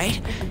names,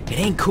 right? It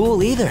ain't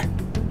cool either.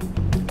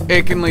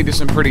 It can lead to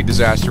some pretty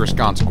disastrous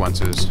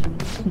consequences.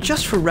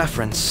 Just for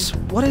reference,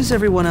 what is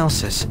everyone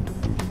else's?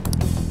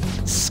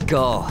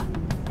 Skull.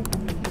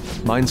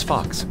 Mine's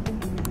Fox.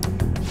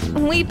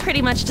 We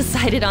pretty much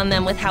decided on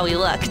them with how we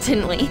look,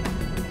 didn't we?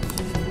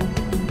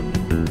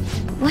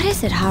 What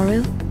is it,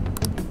 Haru?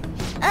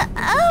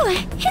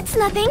 Oh, it's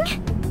nothing.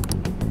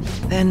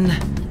 Then,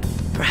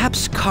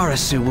 perhaps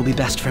Karasu will be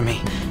best for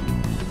me.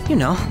 You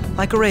know,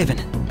 like a raven.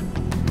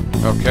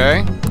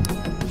 Okay.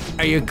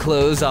 Are your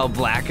clothes all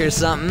black or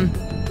something?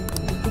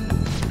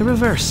 The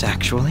reverse,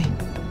 actually.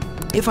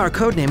 If our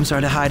codenames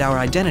are to hide our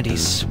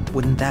identities,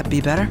 wouldn't that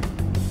be better?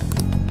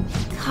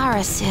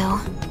 Karasu.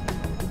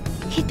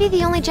 He'd be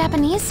the only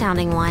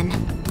Japanese-sounding one.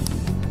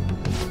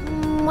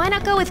 Why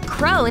not go with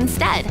Crow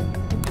instead?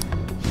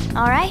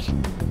 All right.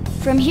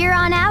 From here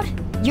on out,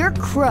 you're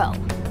Crow.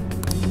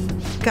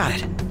 Got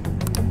it.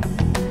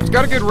 It's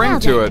got a good ring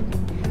to it.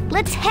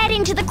 Let's head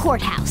into the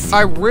courthouse.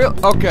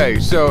 Okay,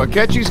 so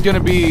Akechi's gonna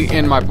be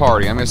in my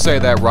party. I'm gonna say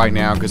that right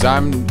now, because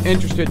I'm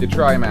interested to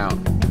try him out.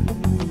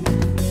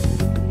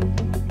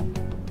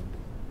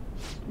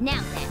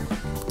 Now then.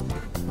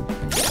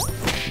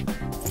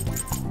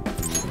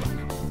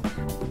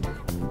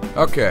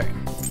 Okay.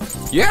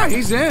 Yeah,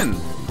 he's in.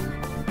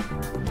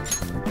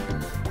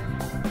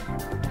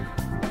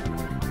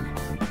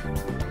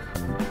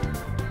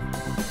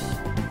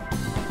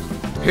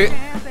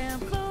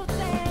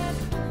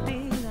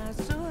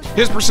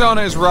 His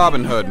persona is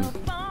Robin Hood.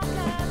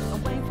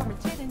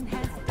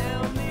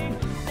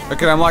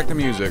 Okay, I like the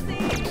music.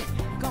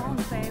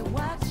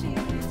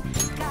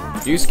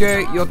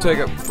 Yusuke, you'll take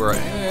a break.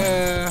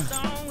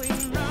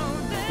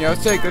 Yeah,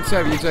 let's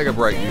have you take a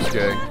break,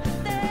 Yusuke.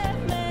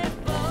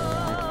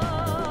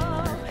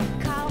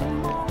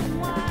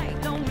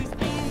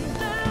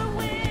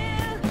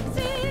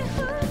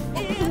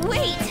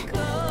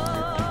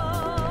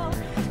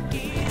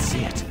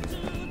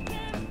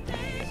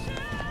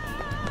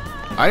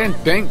 I didn't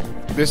think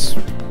this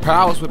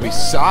palace would be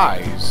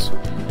size.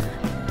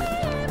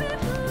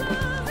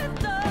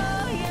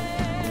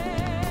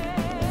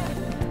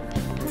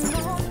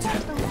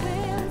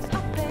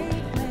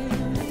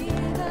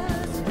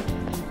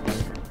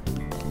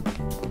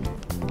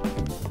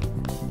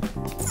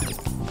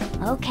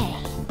 Okay.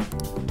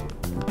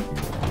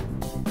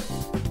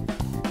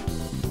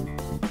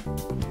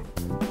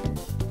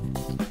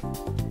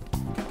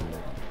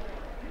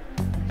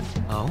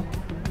 Oh?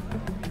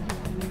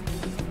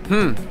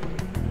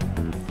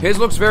 His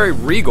looks very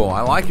regal.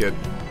 I like it.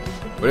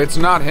 But it's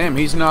not him.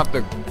 He's not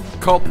the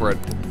culprit.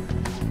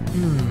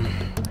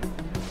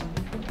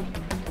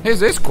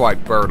 His is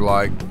quite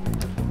bird-like.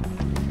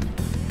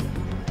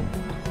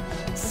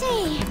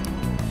 See.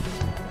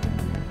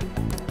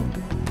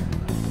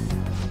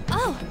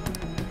 Oh.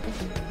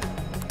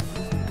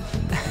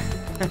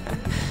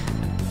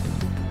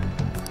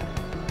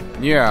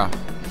 Yeah.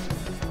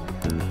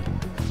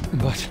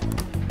 But...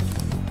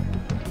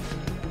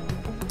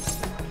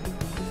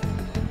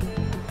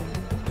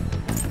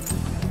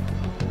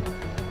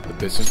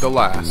 this is the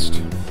last.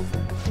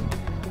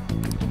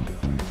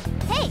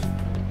 Hey!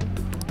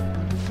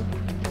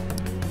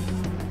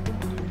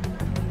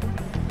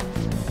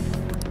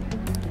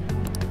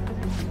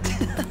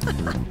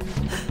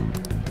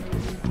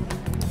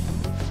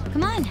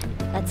 Come on,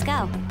 let's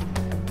go.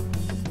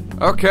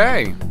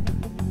 Okay.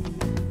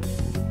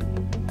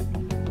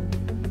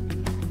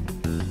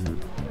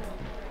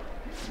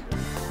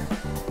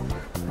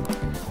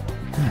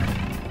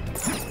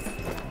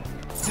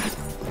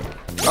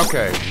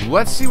 Okay,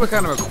 let's see what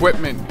kind of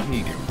equipment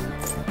he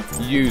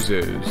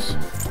uses.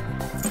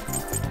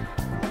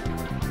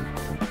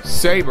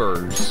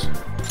 Sabers.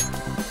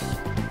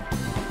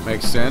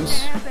 Makes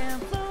sense.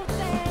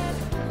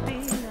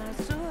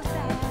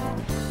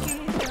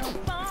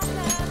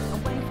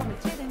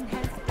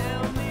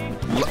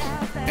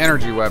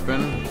 Energy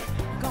weapon.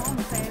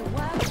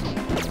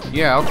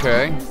 Yeah,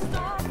 okay.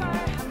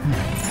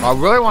 I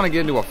really want to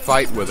get into a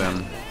fight with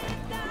him.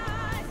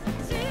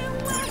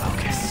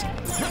 Focus.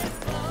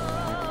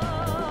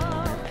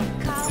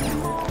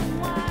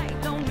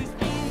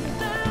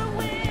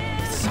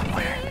 It's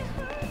somewhere.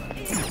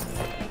 It's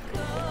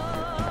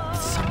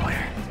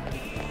somewhere.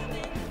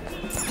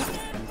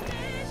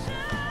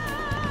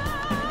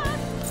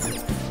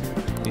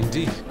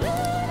 Indeed.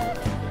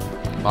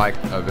 Like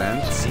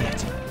events. See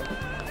it.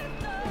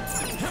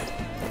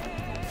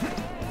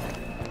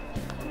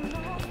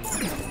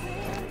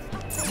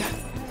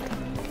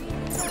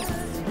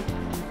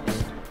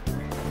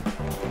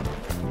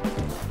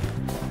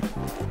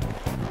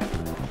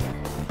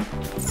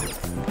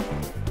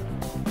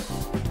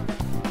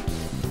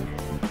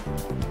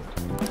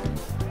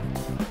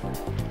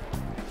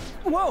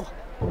 Whoa!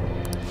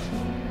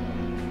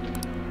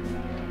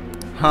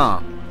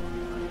 Huh.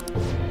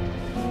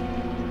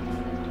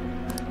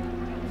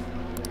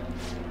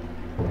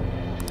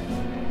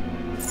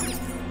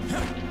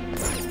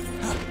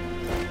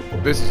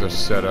 This is a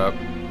setup.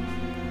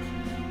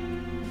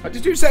 What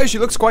did you say? She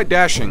looks quite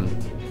dashing.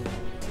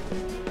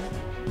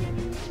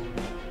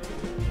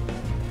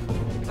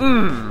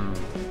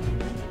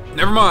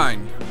 Never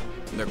mind.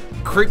 The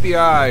creepy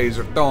eyes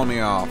are throwing me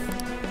off.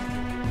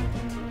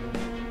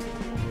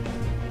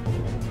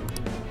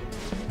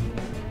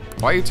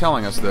 Why are you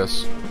telling us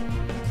this?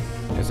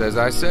 It's as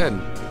I said,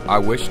 I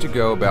wish to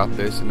go about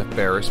this in the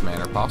fairest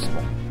manner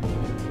possible.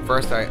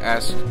 First I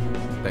ask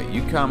that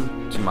you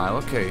come to my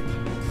location.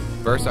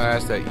 First I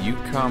ask that you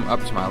come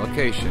up to my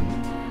location.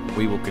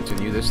 We will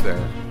continue this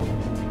there.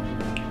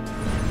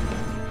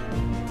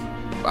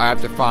 I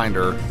have to find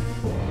her.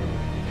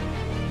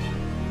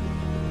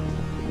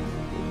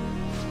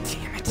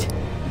 Damn it.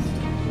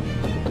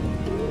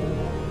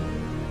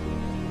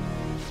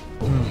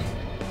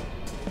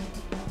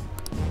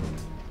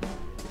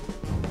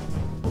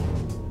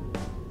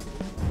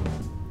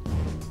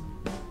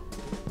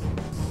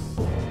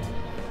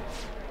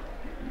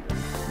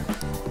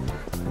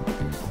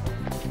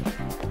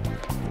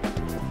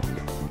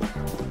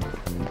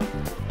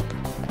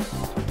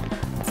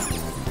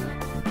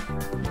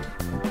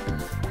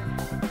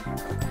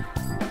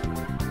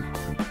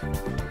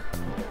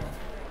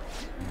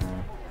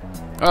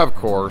 Of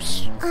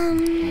course.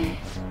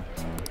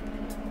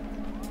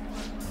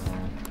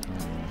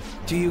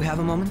 Do you have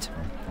a moment?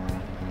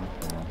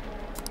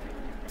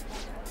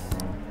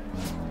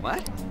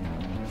 What?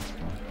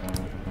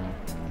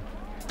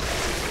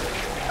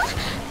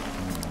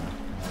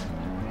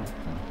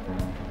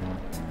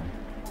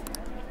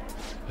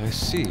 I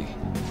see.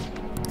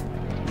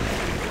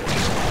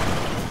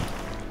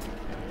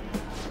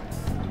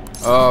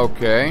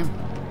 Okay.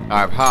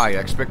 I have high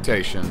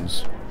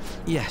expectations.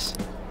 Yes.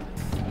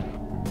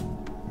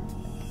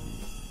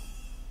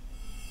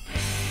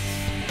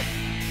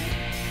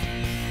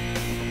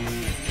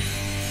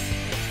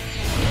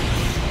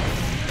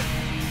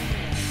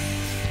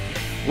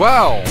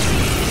 Well.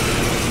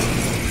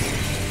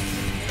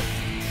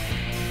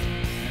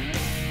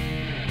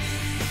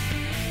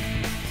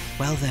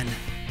 Well then,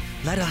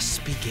 let us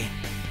begin.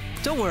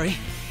 Don't worry,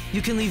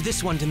 you can leave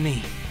this one to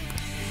me.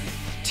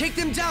 Take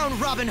them down,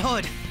 Robin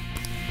Hood!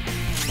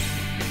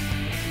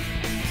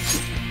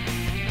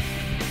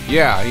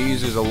 Yeah, he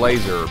uses a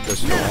laser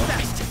pistol.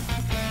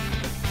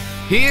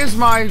 He is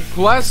my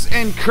bless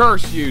and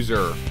curse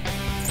user.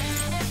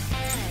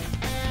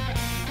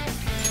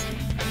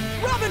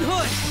 Robin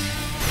Hood!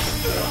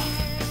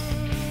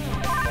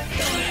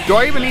 Do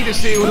I even need to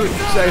say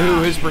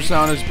who his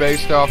persona is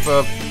based off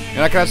of? And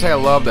I gotta say I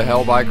love the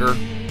Hellbiker.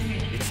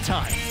 It's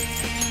time.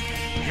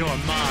 You're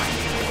mine.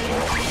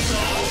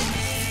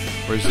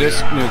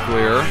 Resist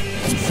nuclear.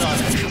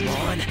 Come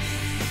on.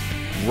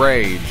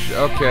 Rage.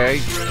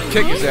 Okay.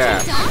 Kick his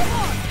ass.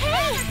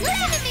 Hey,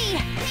 listen to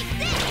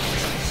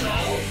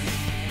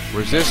me!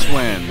 Resist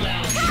wind.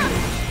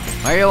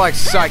 Now you're like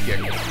psychic.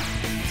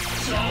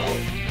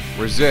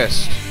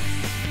 Resist.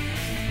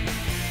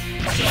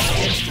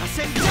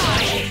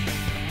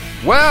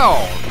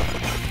 Well,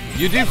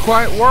 you do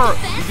quite well.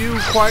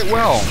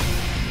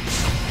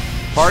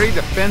 Party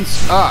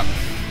defense up.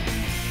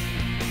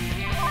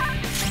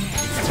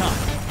 It's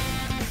time.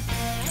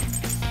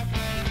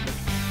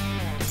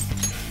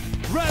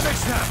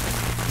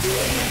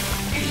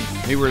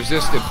 He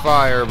resisted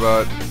fire,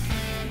 but...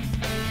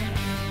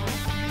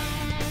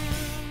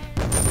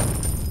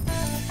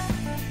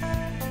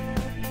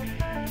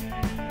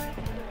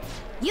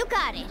 You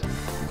got it.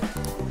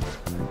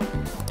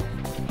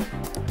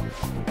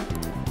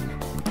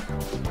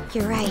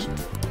 You're right.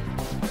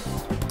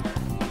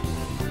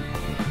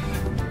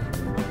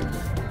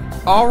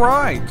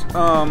 Alright,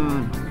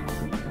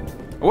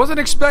 I wasn't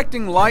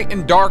expecting light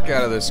and dark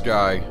out of this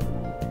guy.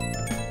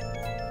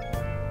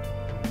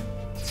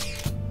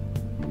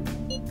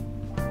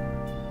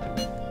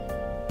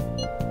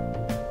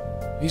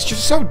 He's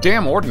just so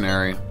damn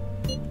ordinary.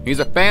 He's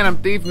a phantom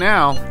thief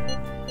now.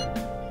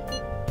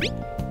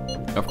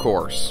 Of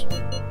course.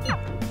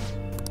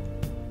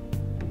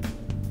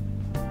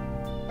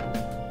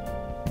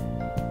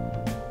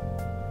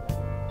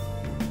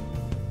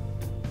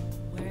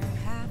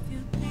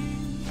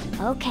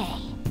 Okay.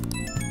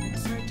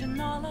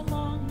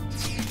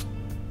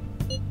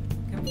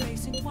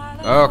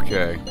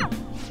 Okay.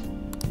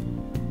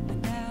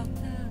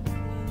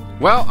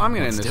 Well, I'm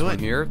gonna end this one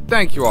here.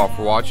 Thank you all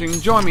for watching.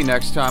 Join me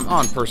next time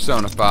on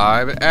Persona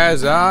 5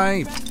 as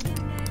I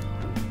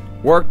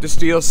work to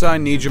steal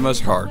Sainijima's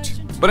heart.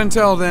 But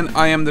until then,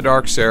 I am the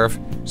Dark Seraph,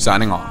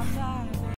 signing off.